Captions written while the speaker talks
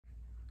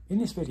In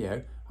this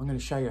video, I'm going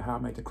to show you how I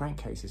made the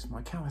crankcases for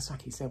my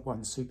Kawasaki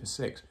Z1 Super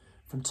 6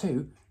 from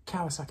two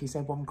Kawasaki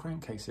Z1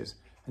 crankcases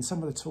and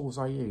some of the tools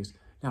I used.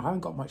 Now, I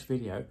haven't got much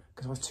video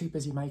because I was too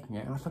busy making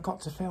it and I forgot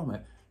to film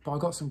it, but I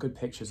got some good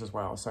pictures as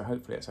well, so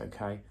hopefully it's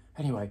okay.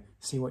 Anyway,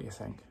 see what you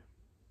think.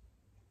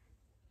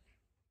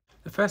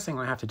 The first thing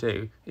I have to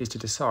do is to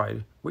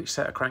decide which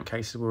set of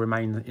crankcases will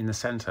remain in the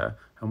centre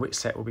and which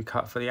set will be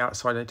cut for the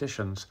outside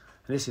additions.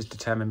 And this is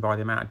determined by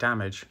the amount of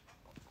damage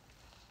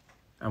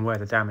and where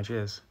the damage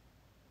is.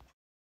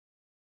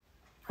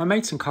 I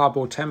made some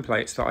cardboard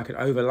templates that I could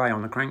overlay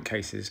on the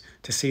crankcases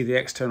to see the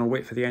external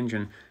width of the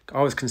engine.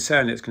 I was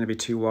concerned it's going to be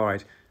too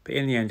wide, but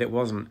in the end it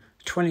wasn't.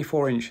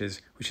 24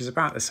 inches, which is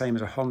about the same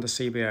as a Honda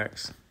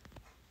CBX.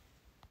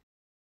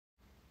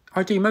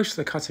 I do most of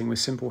the cutting with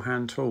simple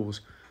hand tools.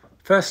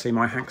 Firstly,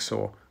 my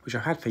hacksaw, which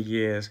I've had for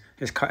years,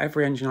 has cut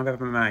every engine I've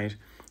ever made.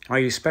 I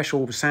use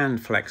special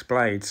sand flex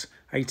blades,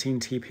 18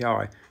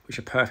 TPI, which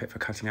are perfect for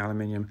cutting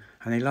aluminium,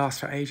 and they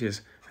last for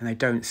ages and they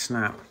don't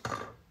snap.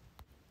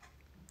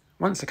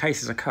 Once the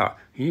cases are cut,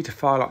 you need to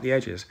file up the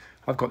edges.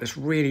 I've got this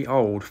really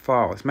old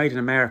file. It's made in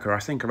America, I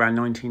think around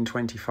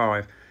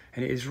 1925,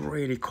 and it is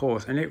really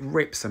coarse and it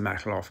rips the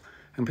metal off.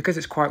 And because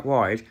it's quite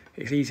wide,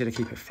 it's easier to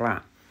keep it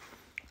flat.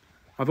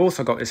 I've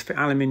also got this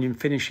aluminium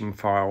finishing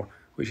file,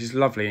 which is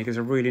lovely. It gives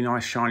a really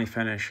nice shiny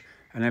finish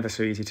and ever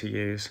so easy to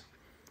use.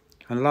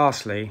 And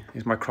lastly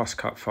is my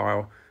crosscut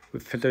file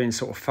for doing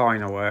sort of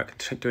finer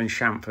work, doing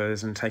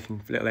chamfers and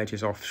taking little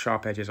edges off,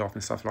 sharp edges off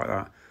and stuff like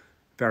that.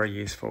 Very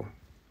useful.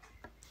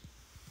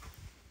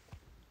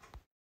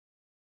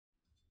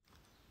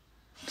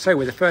 So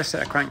with the first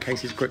set of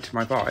crankcases gripped to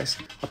my vise,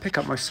 I pick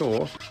up my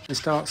saw and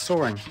start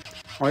sawing.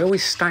 I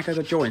always stagger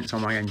the joints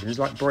on my engines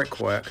like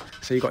brickwork,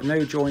 so you've got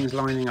no joins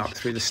lining up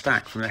through the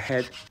stack from the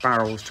head,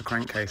 barrels to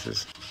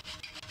crankcases.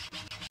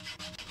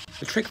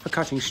 The trick for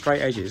cutting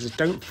straight edges is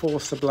don't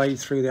force the blade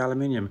through the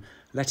aluminium,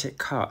 let it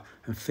cut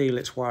and feel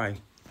its way.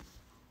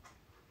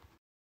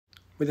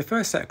 With the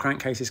first set of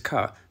crankcases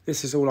cut,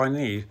 this is all I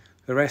need.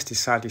 The rest is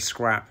sadly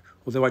scrap,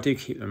 although I do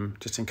keep them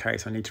just in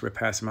case I need to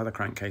repair some other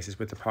crankcases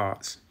with the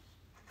parts.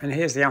 And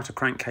here's the outer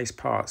crankcase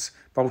parts,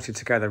 bolted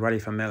together, ready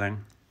for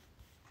milling.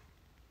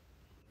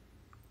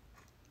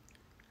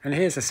 And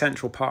here's the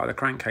central part of the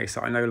crankcase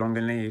that I no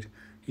longer need.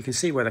 You can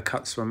see where the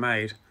cuts were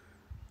made.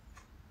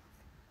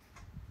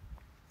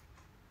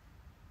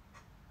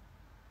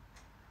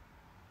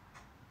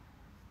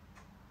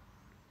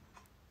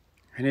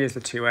 And here's the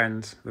two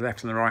ends, the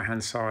left and the right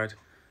hand side,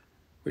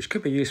 which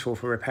could be useful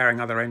for repairing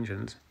other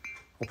engines.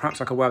 Or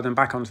perhaps I could weld them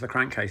back onto the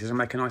crankcases and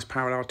make a nice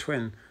parallel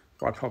twin,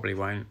 but I probably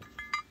won't.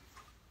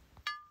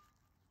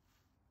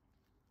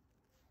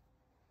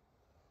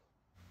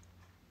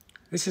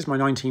 This is my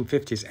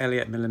 1950s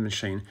Elliott milling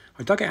machine.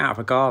 I dug it out of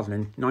a garden in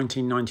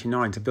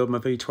 1999 to build my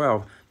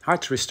V12. I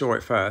had to restore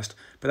it first,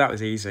 but that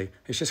was easy.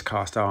 It's just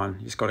cast iron.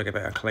 You just got to give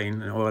it a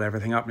clean and oil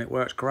everything up, and it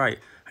worked great.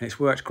 And it's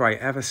worked great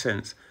ever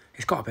since.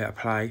 It's got a bit of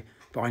play,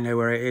 but I know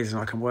where it is and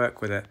I can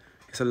work with it.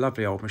 It's a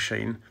lovely old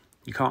machine.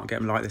 You can't get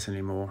them like this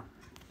anymore.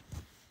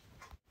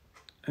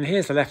 And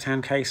here's the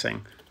left-hand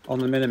casing on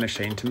the milling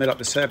machine to mill up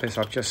the surface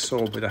I've just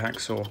sawed with a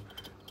hacksaw.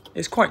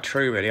 It's quite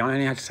true really, I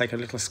only had to take a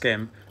little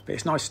skim, but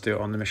it's nice to do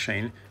it on the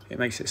machine. It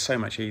makes it so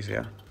much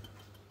easier.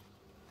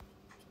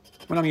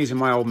 When I'm using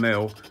my old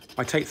mill,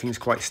 I take things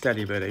quite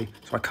steady really,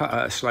 so I cut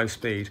at a slow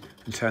speed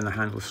and turn the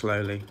handle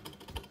slowly.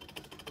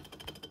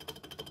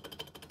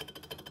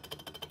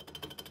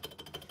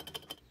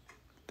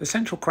 The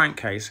central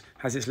crankcase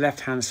has its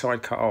left-hand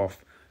side cut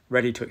off,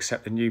 ready to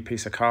accept the new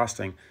piece of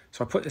casting.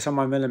 So I put this on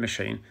my milling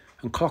machine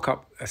and clock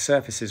up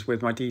surfaces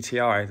with my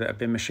DTI that have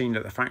been machined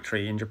at the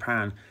factory in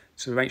Japan,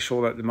 to make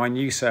sure that my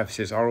new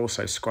surfaces are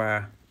also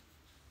square.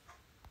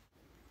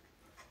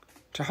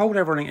 To hold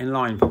everything in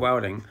line for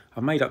welding,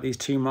 I've made up these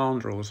two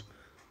mandrels,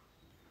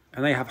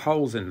 and they have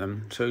holes in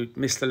them to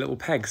miss the little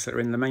pegs that are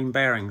in the main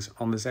bearings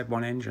on the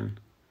Z1 engine.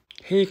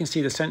 Here you can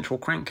see the central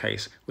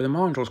crankcase with the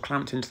mandrels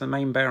clamped into the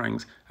main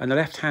bearings, and the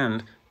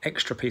left-hand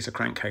extra piece of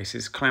crankcase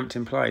is clamped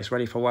in place,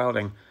 ready for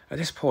welding. At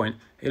this point,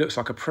 it looks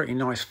like a pretty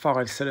nice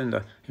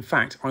 5-cylinder. In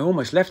fact, I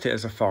almost left it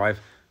as a 5,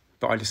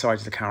 but I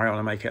decided to carry on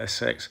and make it a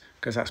 6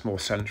 because that's more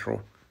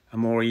central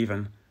and more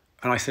even.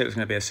 And I said it was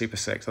going to be a Super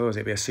 6, otherwise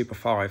it'd be a Super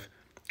 5,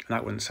 and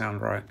that wouldn't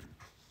sound right.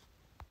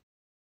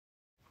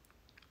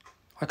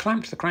 I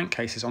clamped the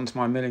crankcases onto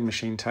my milling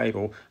machine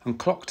table and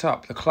clocked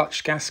up the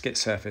clutch gasket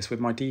surface with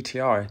my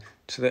DTI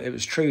so that it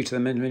was true to the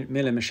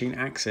milling machine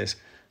axis.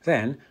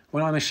 Then,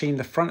 when I machine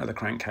the front of the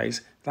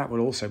crankcase, that will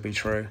also be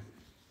true.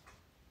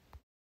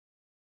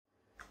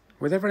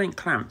 With everything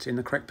clamped in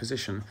the correct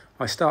position,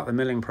 I start the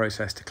milling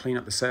process to clean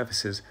up the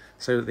surfaces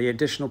so that the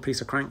additional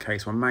piece of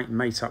crankcase will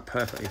mate up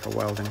perfectly for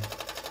welding.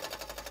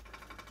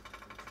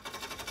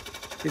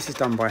 This is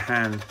done by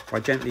hand, by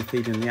gently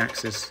feeding the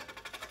axis.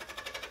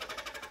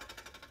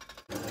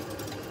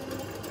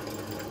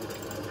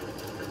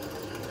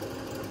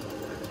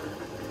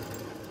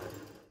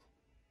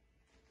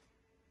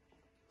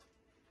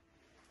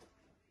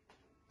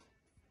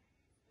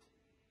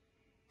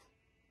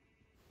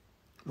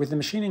 With the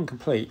machining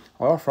complete,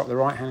 I offer up the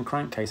right-hand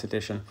crankcase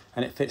edition,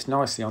 and it fits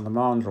nicely on the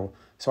mandrel,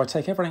 so I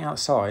take everything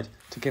outside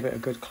to give it a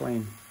good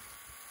clean.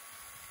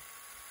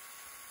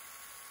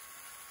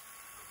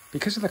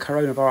 Because of the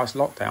coronavirus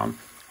lockdown,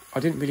 I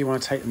didn't really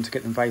want to take them to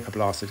get them vapour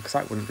blasted because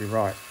that wouldn't be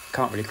right.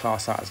 Can't really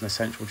class that as an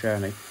essential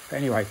journey. But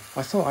anyway,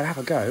 I thought I'd have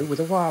a go with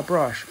a wire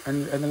brush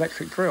and an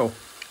electric drill,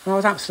 and I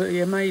was absolutely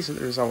amazed at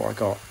the result I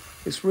got.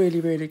 It's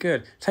really, really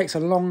good. It takes a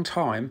long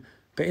time,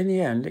 but in the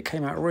end it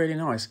came out really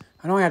nice,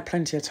 and I had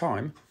plenty of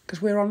time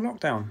because we're on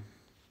lockdown.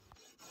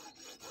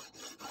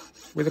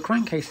 With the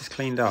crankcases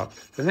cleaned up,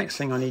 the next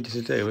thing I needed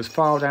to do was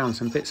file down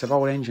some bits of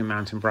old engine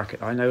mounting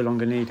bracket I no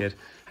longer needed,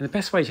 and the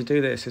best way to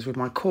do this is with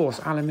my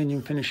coarse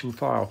aluminium finishing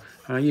file,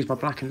 and I used my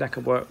Black &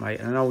 Decker workmate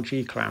and an old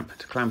G-clamp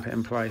to clamp it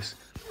in place.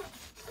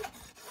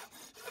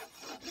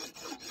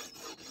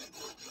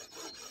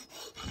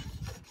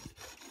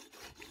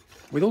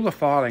 With all the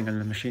filing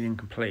and the machining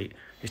complete,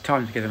 it's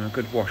time to give them a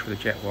good wash with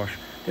a jet wash.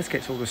 This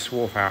gets all the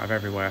swarf out of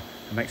everywhere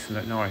and makes them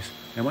look nice,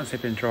 and once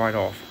they've been dried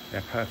off,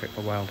 they're perfect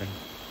for welding.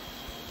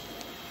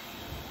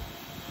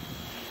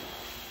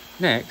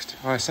 Next,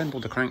 I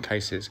assembled the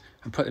crankcases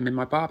and put them in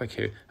my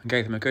barbecue and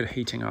gave them a good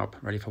heating up,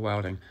 ready for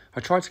welding.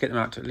 I tried to get them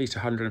up to at least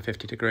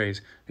 150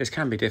 degrees. This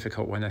can be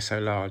difficult when they're so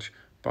large,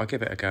 but I'll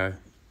give it a go.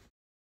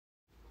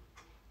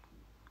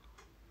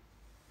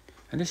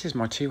 And this is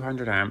my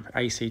 200 amp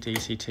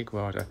AC/DC TIG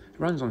welder. It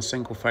runs on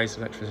single phase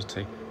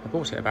electricity. I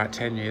bought it about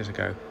 10 years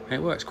ago and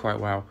it works quite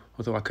well,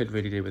 although I could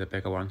really do with a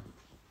bigger one.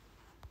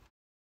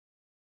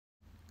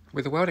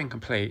 With the welding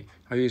complete,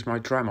 I used my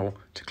Dremel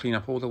to clean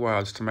up all the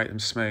welds to make them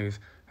smooth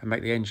and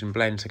make the engine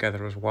blend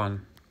together as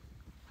one.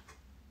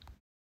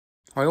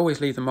 I always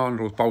leave the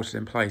mandrels bolted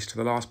in place to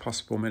the last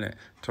possible minute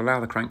to allow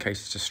the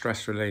crankcases to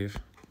stress relieve.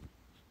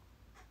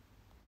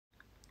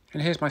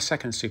 And here's my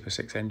second Super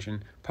 6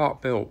 engine,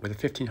 part built with the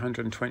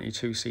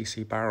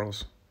 1522cc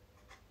barrels.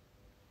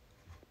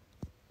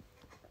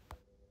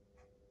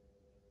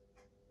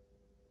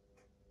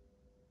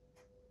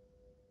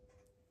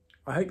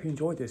 I hope you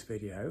enjoyed this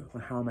video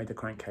on how I made the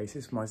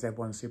crankcases for my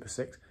Z1 Super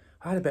 6.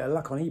 I had a bit of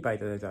luck on eBay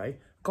the other day,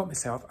 got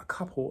myself a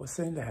couple of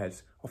cylinder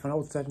heads off an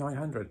old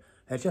Z900.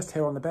 They're just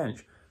here on the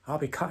bench. I'll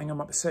be cutting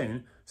them up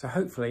soon, so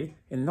hopefully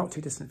in the not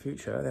too distant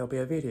future there'll be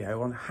a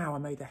video on how I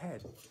made the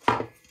head.